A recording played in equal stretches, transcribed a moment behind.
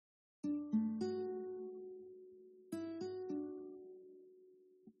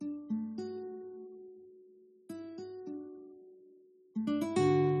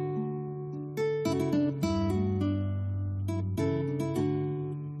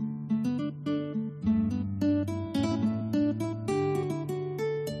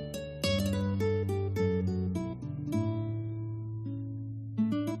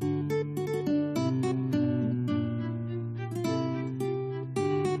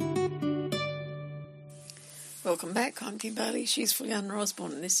Welcome back. I'm Kim Bailey. She's Fuliana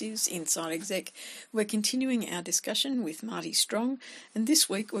Osborne, and this is Inside Exec. We're continuing our discussion with Marty Strong, and this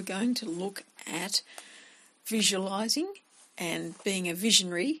week we're going to look at visualising and being a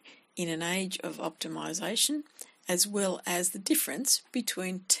visionary in an age of optimisation, as well as the difference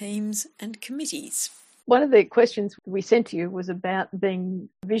between teams and committees. One of the questions we sent to you was about being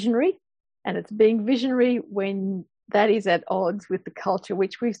visionary, and it's being visionary when that is at odds with the culture,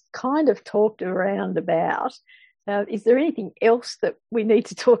 which we've kind of talked around about. Is there anything else that we need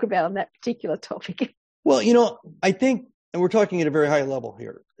to talk about on that particular topic? Well, I think, and we're talking at a very high level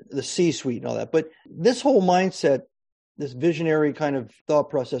here, the C-suite and all that, but this whole mindset, this visionary kind of thought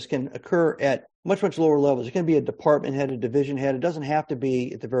process can occur at much, much lower levels. It can be a department head, a division head. It doesn't have to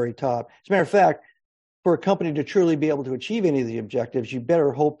be at the very top. As a matter of fact, for a company to truly be able to achieve any of the objectives, you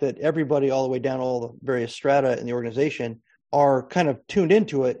better hope that everybody all the way down all the various strata in the organization are kind of tuned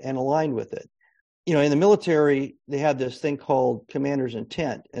into it and aligned with it. In the military, they have this thing called commander's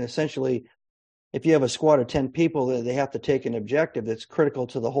intent. And essentially, if you have a squad of 10 people, they have to take an objective that's critical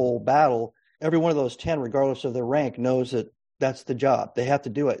to the whole battle. Every one of those 10, regardless of their rank, knows that that's the job. They have to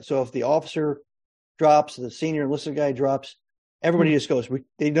do it. So if the officer drops, the senior enlisted guy drops, everybody just goes,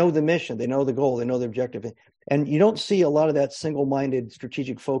 they know the mission, they know the goal, they know the objective. And you don't see a lot of that single-minded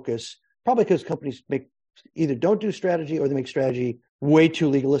strategic focus, probably because companies either don't do strategy or they make strategy way too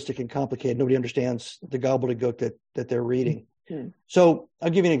legalistic and complicated. Nobody understands the gobbledygook that they're reading. Mm-hmm. So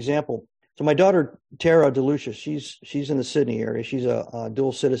I'll give you an example. So my daughter, Tara DeLucia, she's in the Sydney area. She's a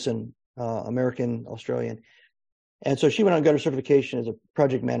dual citizen, American, Australian. And so she went out and got her certification as a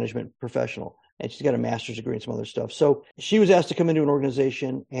project management professional. And she's got a master's degree and some other stuff. So she was asked to come into an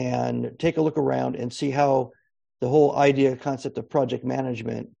organization and take a look around and see how the whole concept of project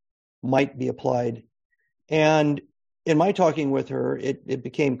management might be applied. And in my talking with her, it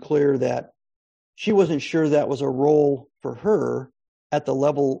became clear that she wasn't sure that was a role for her at the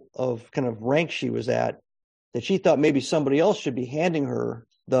level of kind of rank she was at, that she thought maybe somebody else should be handing her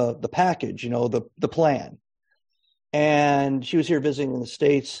the package, the plan. And she was here visiting in the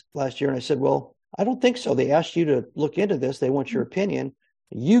States last year. And I said, well, I don't think so. They asked you to look into this. They want your opinion.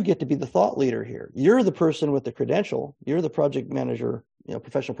 You get to be the thought leader here. You're the person with the credential. You're the project manager,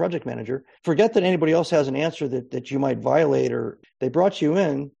 professional project manager. Forget that anybody else has an answer that you might violate, or they brought you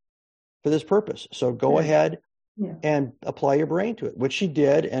in for this purpose. So go ahead and apply your brain to it, which she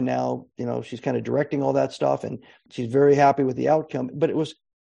did. And now, she's kind of directing all that stuff and she's very happy with the outcome. But it was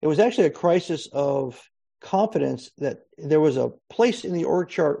actually a crisis of confidence that there was a place in the org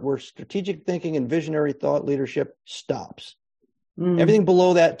chart where strategic thinking and visionary thought leadership stops. Everything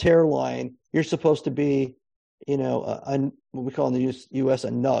below that tear line, you're supposed to be, what we call in the U.S. a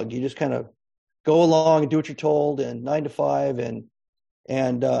nug. You just kind of go along and do what you're told, and 9 to 5,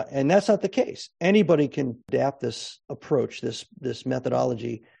 and that's not the case. Anybody can adapt this approach, this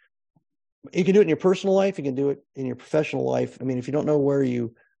methodology. You can do it in your personal life. You can do it in your professional life. I mean, if you don't know where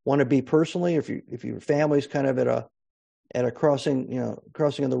you want to be personally, if your family's kind of at a crossing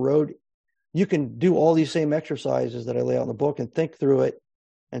on the road, you can do all these same exercises that I lay out in the book and think through it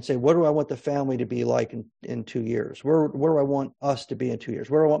and say, what do I want the family to be like in 2 years? Where do I want us to be in 2 years?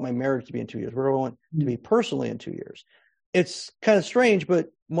 Where do I want my marriage to be in 2 years? Where do I want to be personally in 2 years? It's kind of strange, but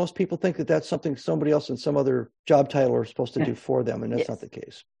most people think that that's something somebody else in some other job title are supposed to do for them, and that's not the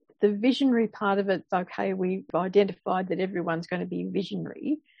case. The visionary part of it, okay, we've identified that everyone's going to be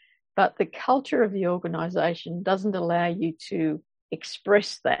visionary, but the culture of the organisation doesn't allow you to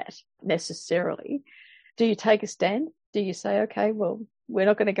express that necessarily. Do you take a stand? Do you say, okay, well, we're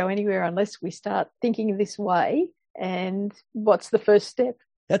not going to go anywhere unless we start thinking this way? And what's the first step?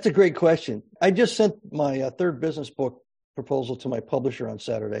 That's a great question. I just sent my third business book proposal to my publisher on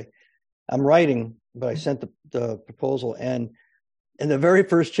Saturday. I'm writing, but I sent the proposal. And in the very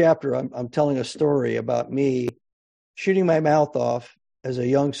first chapter, I'm telling a story about me shooting my mouth off as a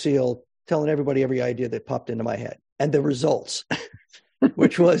young SEAL, telling everybody every idea that popped into my head, and the results,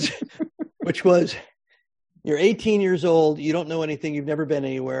 which was, you're 18 years old, you don't know anything, you've never been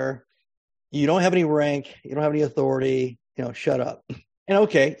anywhere, you don't have any rank, you don't have any authority, shut up. And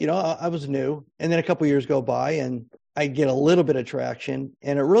okay, I was new, and then a couple of years go by, and I get a little bit of traction,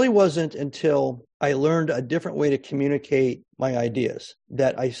 and it really wasn't until I learned a different way to communicate my ideas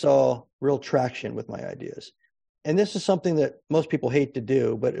that I saw real traction with my ideas. And this is something that most people hate to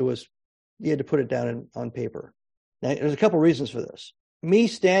do, but you had to put it down on paper. Now, there's a couple of reasons for this. Me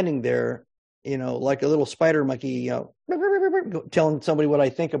standing there, like a little spider monkey, telling somebody what I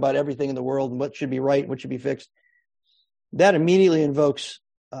think about everything in the world and what should be right, what should be fixed, that immediately invokes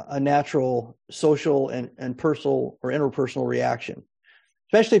a natural social and personal or interpersonal reaction,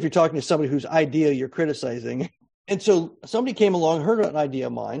 especially if you're talking to somebody whose idea you're criticizing And so somebody came along, heard an idea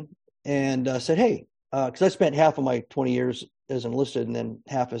of mine, and said, hey, because I spent half of my 20 years as enlisted and then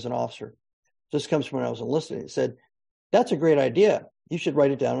half as an officer. This comes from when I was enlisted. He said, that's a great idea. You should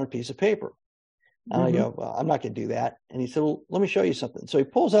write it down on a piece of paper. And I go, well, I'm not going to do that. And he said, well, let me show you something. So he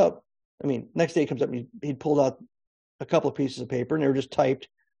pulls out, next day he comes up, and he pulled out a couple of pieces of paper, and they were just typed.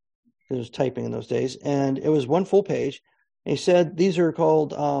 There was typing in those days. And it was one full page. And he said, these are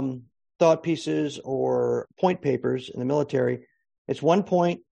called thought pieces or point papers in the military. It's 1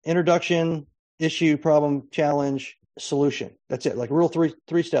 point, introduction, issue, problem, challenge, solution. That's it. Like real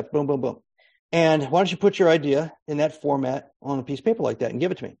three steps. Boom, boom, boom. And why don't you put your idea in that format on a piece of paper like that and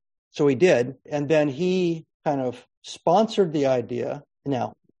give it to me? So he did. And then he kind of sponsored the idea.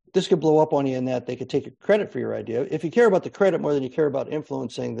 Now, this could blow up on you in that they could take credit for your idea. If you care about the credit more than you care about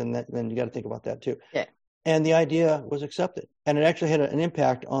influencing, then you got to think about that too. Yeah. And the idea was accepted. And it actually had an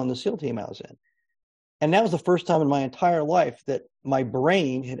impact on the SEAL team I was in. And that was the first time in my entire life that my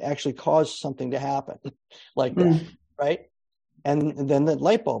brain had actually caused something to happen like that, right? And then the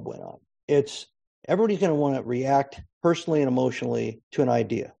light bulb went on. Everybody's going to want to react personally and emotionally to an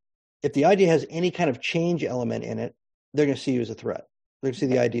idea. If the idea has any kind of change element in it, they're going to see you as a threat. They're going to see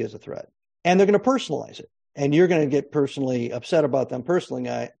the idea as a threat. And they're going to personalize it. And you're going to get personally upset about them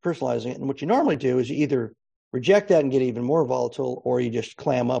personalizing it. And what you normally do is you either reject that and get even more volatile, or you just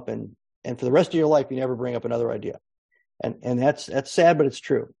clam up and for the rest of your life, you never bring up another idea. And that's sad, but it's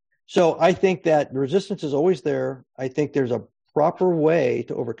true. So I think that the resistance is always there. I think there's a proper way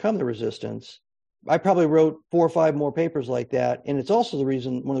to overcome the resistance. I probably wrote 4 or 5 more papers like that. And it's also one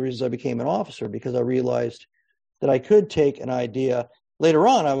of the reasons I became an officer, because I realized that I could take an idea. Later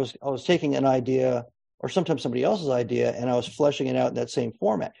on, I was taking an idea, or sometimes somebody else's idea, and I was fleshing it out in that same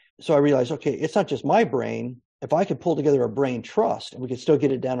format. So I realized, okay, it's not just my brain. If I could pull together a brain trust, and we could still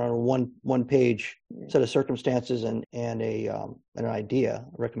get it down on a one page set of circumstances and an idea,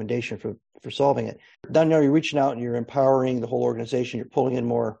 a recommendation for solving it. Then now you're reaching out and you're empowering the whole organization. You're pulling in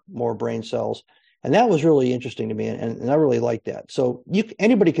more brain cells. And that was really interesting to me, and I really like that. So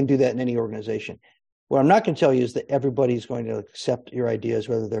anybody can do that in any organization. What I'm not going to tell you is that everybody's going to accept your ideas,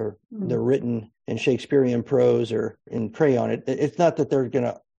 whether they're written in Shakespearean prose or in crayon. It's not that they're going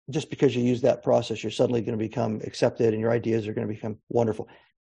to, just because you use that process, you're suddenly going to become accepted and your ideas are going to become wonderful.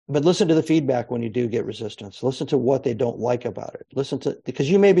 But listen to the feedback when you do get resistance. Listen to what they don't like about it. Because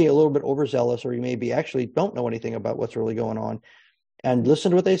you may be a little bit overzealous, or you may be actually don't know anything about what's really going on. And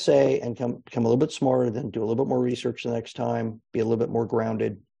listen to what they say and become a little bit smarter, then do a little bit more research the next time, be a little bit more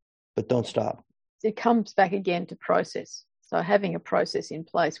grounded, but don't stop. It comes back again to process. So having a process in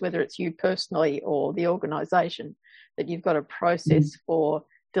place, whether it's you personally or the organisation, that you've got a process for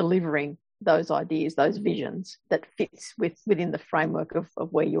delivering those ideas, those visions that fits within the framework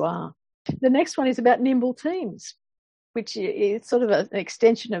of where you are. The next one is about nimble teams, which is sort of an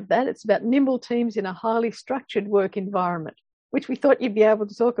extension of that. It's about nimble teams in a highly structured work environment, which we thought you'd be able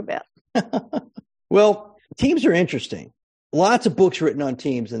to talk about. Well, teams are interesting. Lots of books written on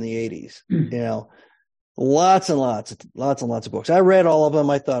teams in the 80s, lots and lots of books. I read all of them.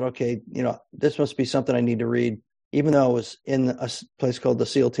 I thought, okay, this must be something I need to read. Even though I was in a place called the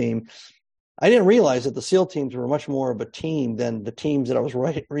SEAL team, I didn't realize that the SEAL teams were much more of a team than the teams that I was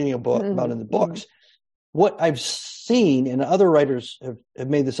reading about in the books. What I've seen, and other writers have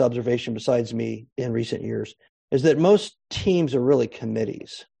made this observation besides me in recent years, is that most teams are really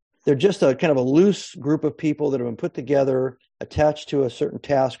committees. They're just a kind of a loose group of people that have been put together, attached to a certain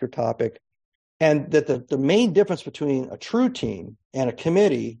task or topic. And that the main difference between a true team and a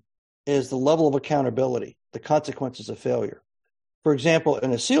committee is the level of accountability, the consequences of failure. For example,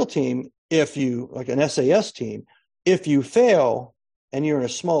 in a SEAL team, like an SAS team, if you fail and you're in a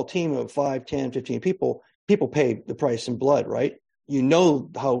small team of 5, 10, 15 people pay the price in blood, right? You know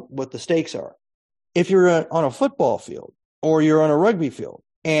what the stakes are. If you're on a football field or you're on a rugby field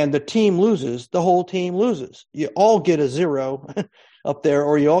and the team loses, the whole team loses. You all get a 0 up there,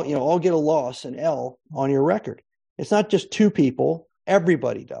 or you all get a loss, an L on your record. It's not just 2 people,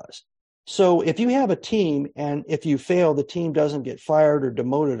 everybody does. So if you have a team and if you fail, the team doesn't get fired or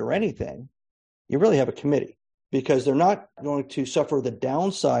demoted or anything, you really have a committee, because they're not going to suffer the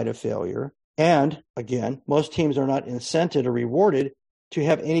downside of failure. And again, most teams are not incented or rewarded to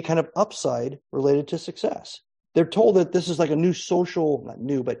have any kind of upside related to success. They're told that this is like a new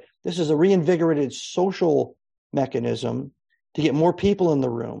but this is a reinvigorated social mechanism to get more people in the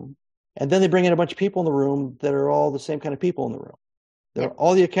room. And then they bring in a bunch of people in the room that are all the same kind of people in the room.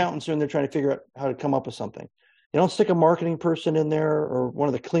 All the accountants are in there trying to figure out how to come up with something. You don't stick a marketing person in there or one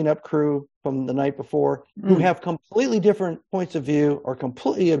of the cleanup crew from the night before who have completely different points of view or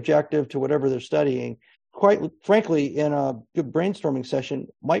completely objective to whatever they're studying, quite frankly, in a good brainstorming session,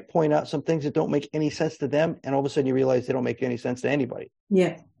 might point out some things that don't make any sense to them, and all of a sudden you realize they don't make any sense to anybody.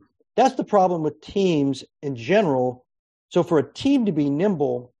 Yeah. That's the problem with teams in general. So for a team to be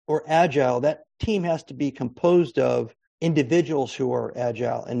nimble or agile, that team has to be composed of individuals who are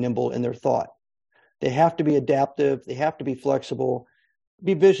agile and nimble in their thought. They have to be adaptive. They have to be flexible,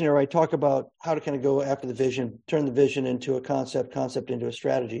 be visionary. I talk about how to kind of go after the vision, turn the vision into a concept into a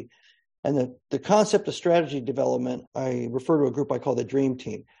strategy. And the concept of strategy development, I refer to a group I call the dream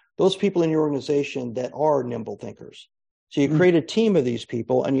team. Those people in your organization that are nimble thinkers. So you create a team of these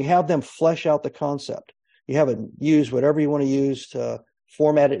people and you have them flesh out the concept. You have it use whatever you want to use to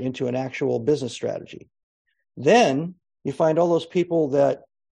format it into an actual business strategy. Then you find all those people that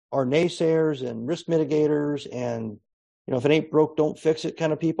are naysayers and risk mitigators and, if it ain't broke, don't fix it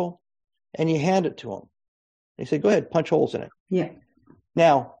kind of people. And you hand it to them. You say, go ahead, punch holes in it. Yeah.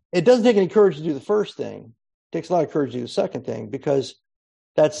 Now, it doesn't take any courage to do the first thing. It takes a lot of courage to do the second thing, because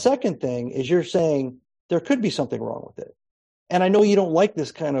that second thing is you're saying there could be something wrong with it. And I know you don't like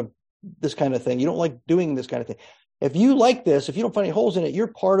this kind of thing. You don't like doing this kind of thing. If you like this, if you don't find any holes in it, you're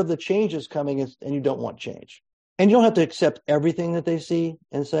part of the changes coming and you don't want change. And you don't have to accept everything that they see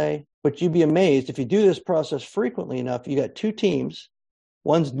and say, but you'd be amazed if you do this process frequently enough. You got two teams.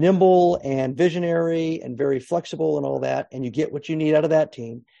 One's nimble and visionary and very flexible and all that, and you get what you need out of that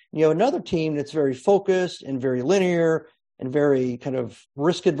team. And you have another team that's very focused and very linear and very kind of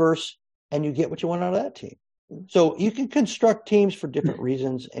risk adverse, and you get what you want out of that team. So you can construct teams for different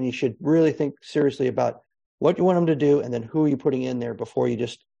reasons, and you should really think seriously about what you want them to do and then who are you putting in there before you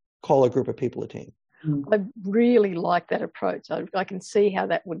just call a group of people a team. I really like that approach. I can see how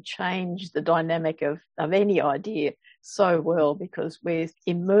that would change the dynamic of any idea so well, because we're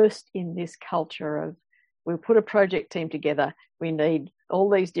immersed in this culture of we'll put a project team together. We need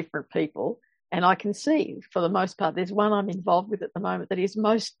all these different people. And I can see, for the most part, there's one I'm involved with at the moment that is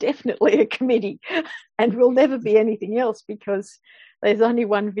most definitely a committee and will never be anything else, because there's only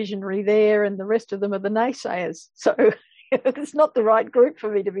one visionary there and the rest of them are the naysayers. So it's not the right group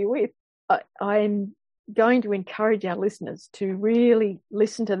for me to be with. I'm going to encourage our listeners to really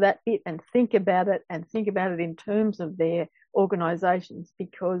listen to that bit and think about it in terms of their organisations,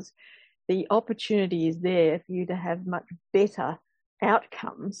 because the opportunity is there for you to have much better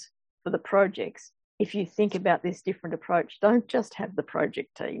outcomes for the projects if you think about this different approach. Don't just have the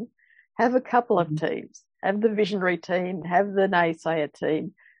project team. Have a couple of teams. Have the visionary team, have the naysayer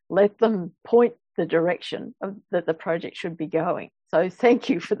team. Let them point the direction that the project should be going. So thank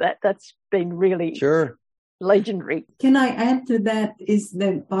you for that. That's been really legendary. Can I add to that, is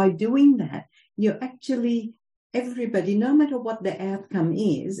that by doing that, you actually, everybody, no matter what the outcome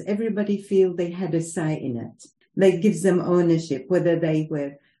is, everybody feel they had a say in it. That gives them ownership, whether they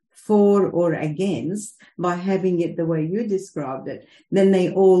were for or against. By having it the way you described it, then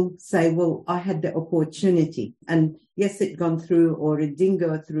they all say, well, I had the opportunity, and yes, it gone through or it didn't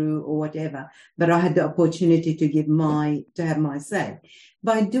go through or whatever, but I had the opportunity to have my say.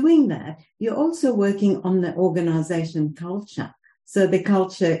 By doing that, you're also working on the organization culture. So the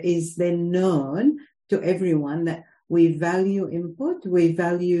culture is then known to everyone that we value input, we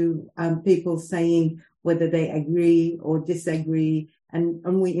value people saying whether they agree or disagree, and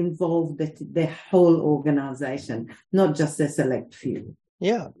we involve the whole organization, not just a select few.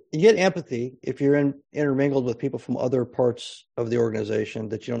 Yeah, you get empathy if you're intermingled with people from other parts of the organization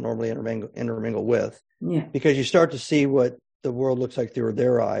that you don't normally intermingle with. Yeah, because you start to see what the world looks like through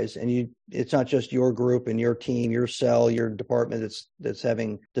their eyes, and it's not just your group and your team, your cell, your department that's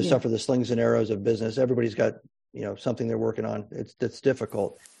having to suffer the slings and arrows of business. Everybody's got something they're working on. It's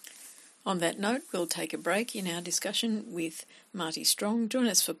difficult. On that note, we'll take a break in our discussion with Marty Strong. Join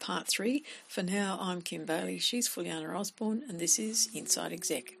us for part 3. For now, I'm Kim Bailey. She's Fuliana Osborne, and this is Inside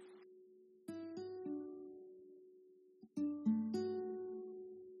Exec.